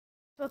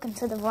Welcome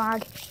to the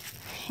vlog.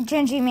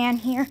 Gingy Man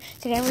here.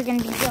 Today we're going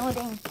to be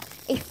building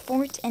a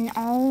fort in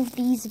all of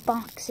these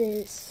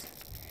boxes.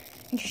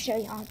 Let me just show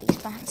you all these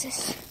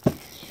boxes.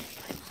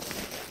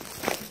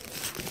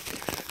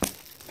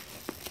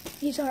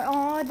 These are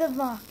all the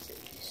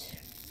boxes.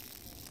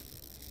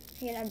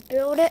 We're going to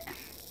build it.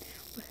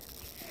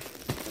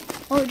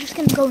 We're just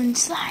going to go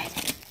inside.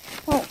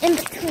 Well, in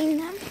between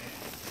them.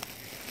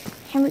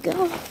 Here we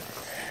go.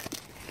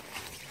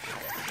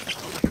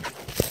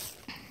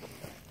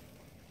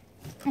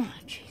 Oh,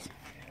 jeez.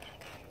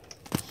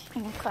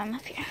 I'm gonna climb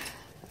up here.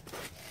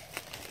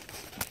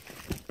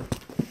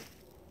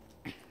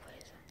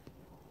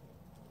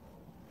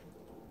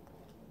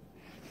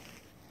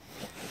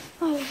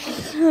 Oh,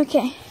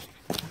 okay.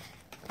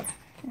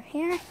 Over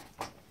here.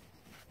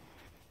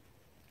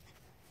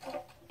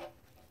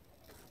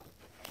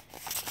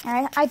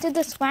 Alright, I did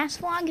this last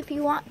vlog if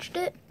you watched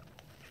it.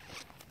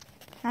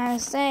 I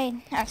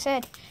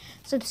said,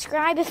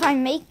 subscribe if I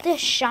make this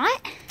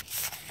shot.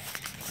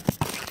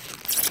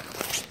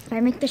 If I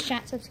make this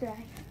shot,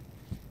 subscribe.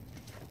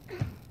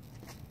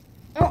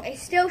 Oh, I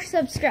still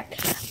subscribe.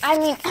 I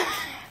mean,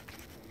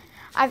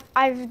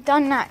 I've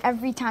done that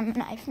every time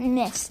and I've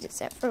missed,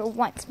 except for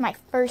once, my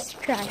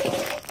first try.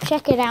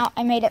 Check it out.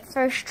 I made it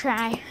first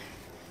try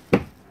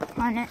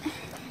on it.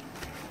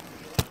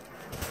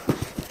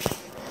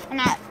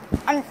 And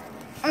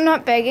I'm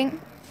not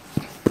begging.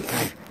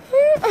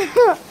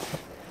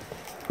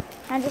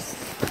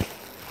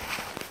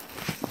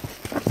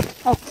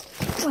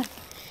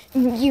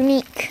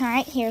 Unique.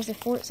 Alright, here's the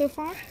fort so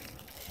far.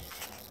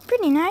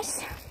 Pretty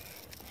nice.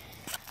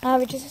 That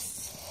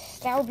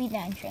will be the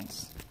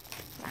entrance.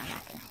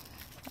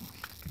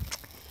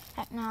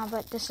 No,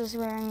 but this is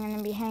where I'm going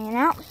to be hanging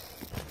out.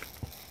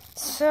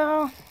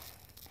 So,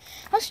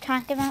 let's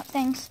talk about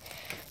things.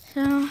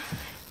 So,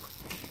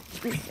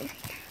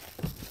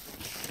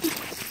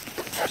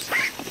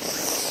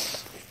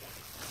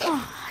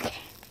 oh, okay.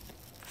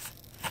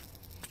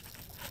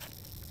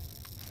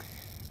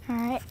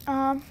 Alright,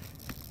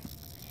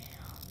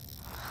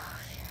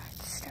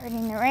 it's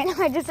starting to rain.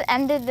 I just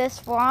ended this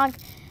vlog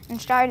and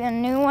started a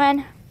new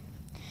one.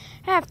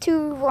 I have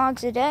 2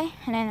 vlogs a day,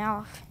 and then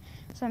I'll have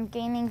some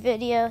gaming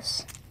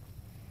videos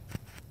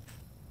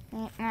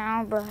right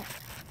now, but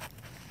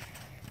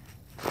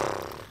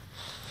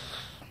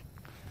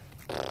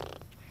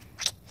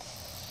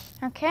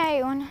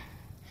okay,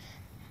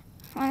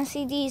 wanna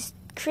see these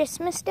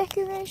Christmas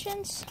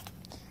decorations?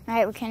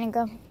 Alright, we're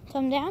gonna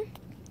come down.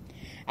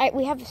 Alright,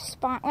 we have a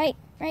spotlight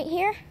right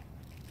here,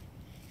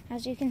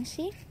 as you can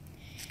see.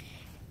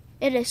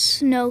 It is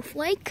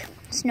Snowflake.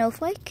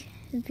 Snowflake,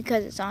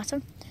 because it's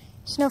awesome.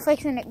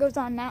 Snowflakes, and it goes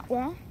on that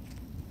wall.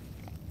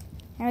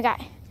 And we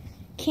got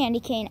Candy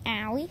Cane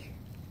Alley.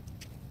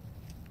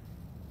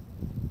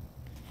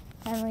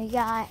 And we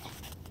got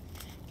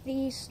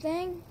these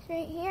things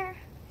right here.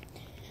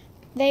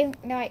 They're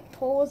like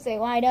poles, they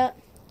light up,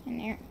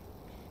 and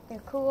they're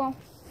cool.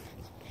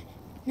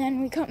 And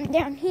then we come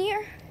down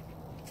here.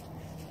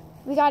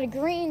 We got a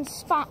green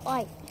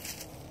spotlight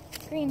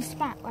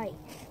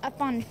up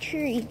on the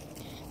tree.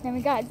 Then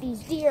we got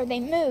these deer,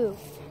 they move.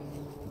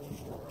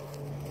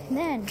 And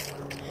then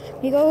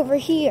we go over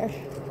here.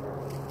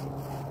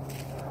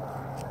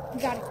 We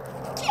got a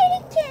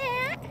kitty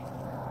cat.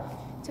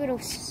 It's a little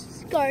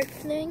scarf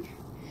thing,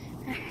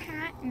 a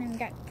hat, and then we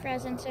got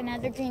presents,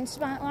 another green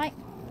spotlight.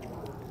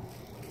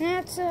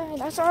 And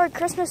that's our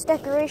Christmas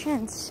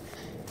decorations.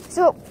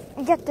 So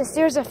get this,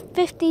 there's a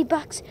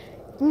 $50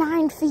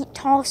 9 feet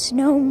tall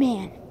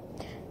snowman.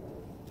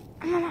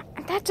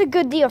 That's a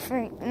good deal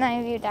for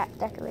none of you that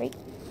decorate.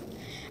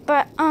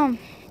 But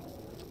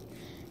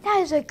that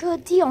is a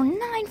good deal.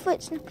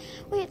 9-foot snow.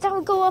 Wait, that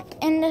would go up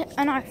in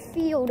our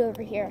field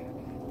over here.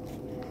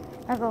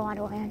 I'll go on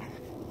the land.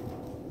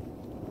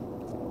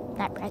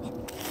 Not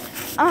bragging.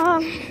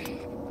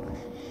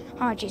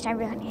 Oh jeez, I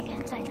really need to get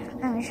inside. I'm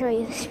gonna show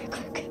you this real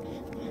quick.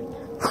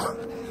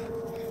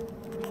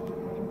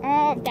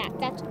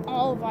 That's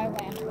all of our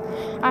land.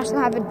 I also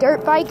have a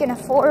dirt bike and a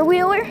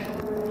 4-wheeler.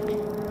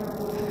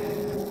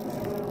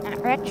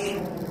 Not rich.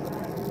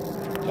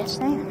 Just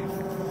saying.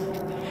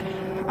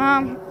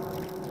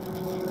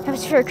 It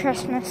was for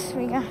Christmas.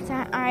 We got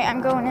that. Alright,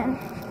 I'm going in.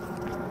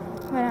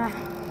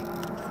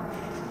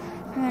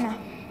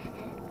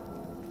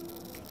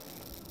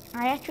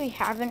 I actually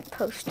haven't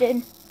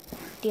posted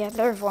the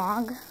other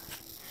vlog.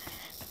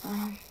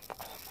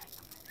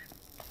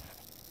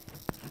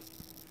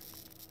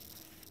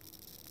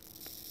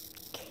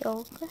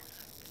 Killcliff.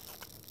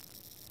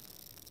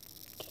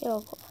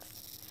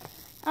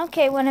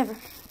 Okay, whatever.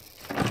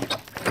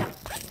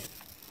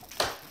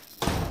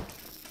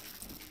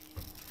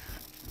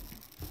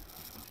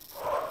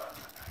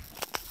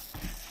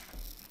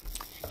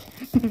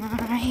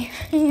 My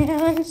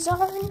hands are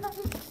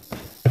numb.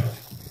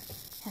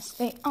 Yes,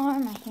 they are.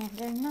 My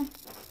hands are numb.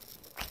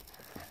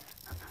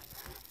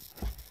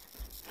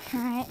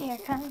 Alright, here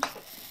comes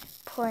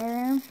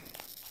playroom.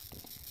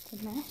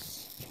 It's a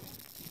mess.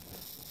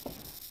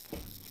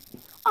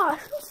 Oh,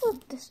 who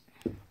flipped this?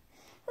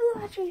 Who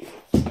actually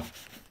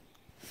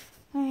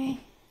Alright.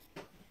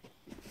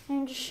 Let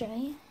me just show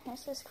you.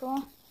 This is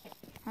cool.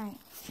 Alright.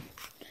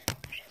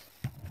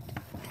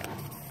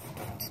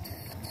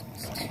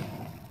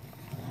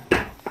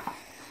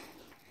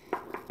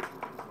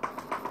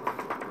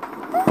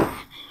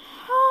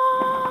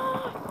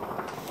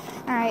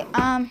 Alright,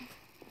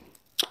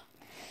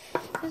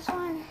 this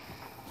one,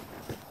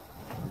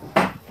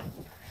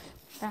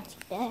 that's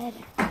bed.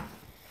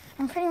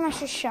 I'm pretty much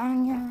just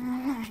showing you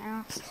around my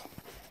house.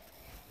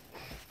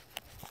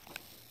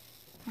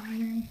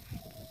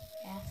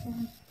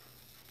 Bathroom,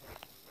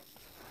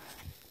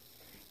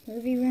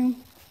 movie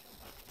room.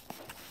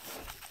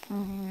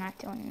 I'm not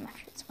doing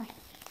much, it's fine.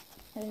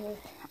 This is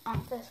the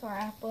office where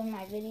I upload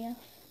my videos.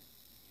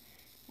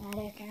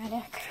 Attic.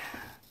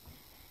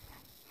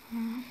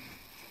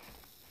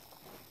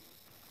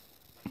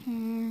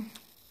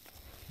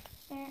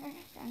 There, I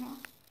don't know.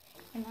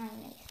 I'm gonna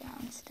make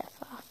some stuff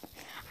off.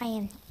 I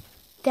am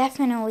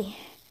definitely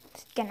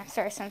gonna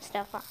throw some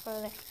stuff off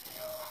of there.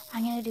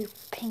 I'm gonna do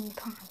ping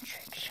pong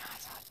trick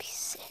shots. That would be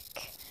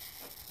sick.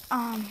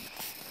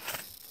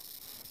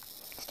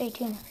 Stay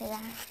tuned for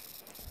that.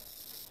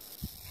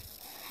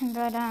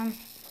 But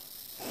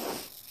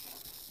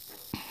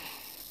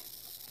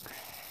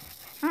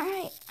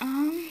alright,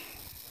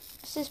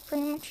 this is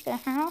pretty much the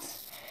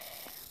house.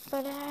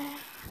 But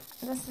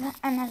this is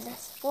another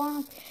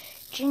vlog.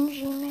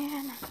 Gingy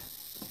Man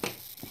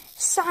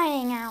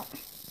signing out.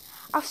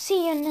 I'll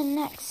see you in the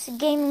next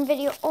gaming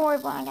video or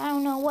vlog. I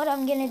don't know what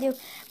I'm gonna do,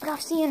 but I'll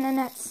see you in the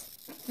next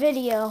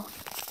video.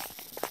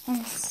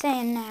 And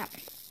saying that,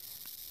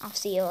 I'll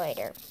see you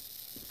later.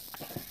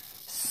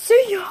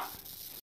 See ya!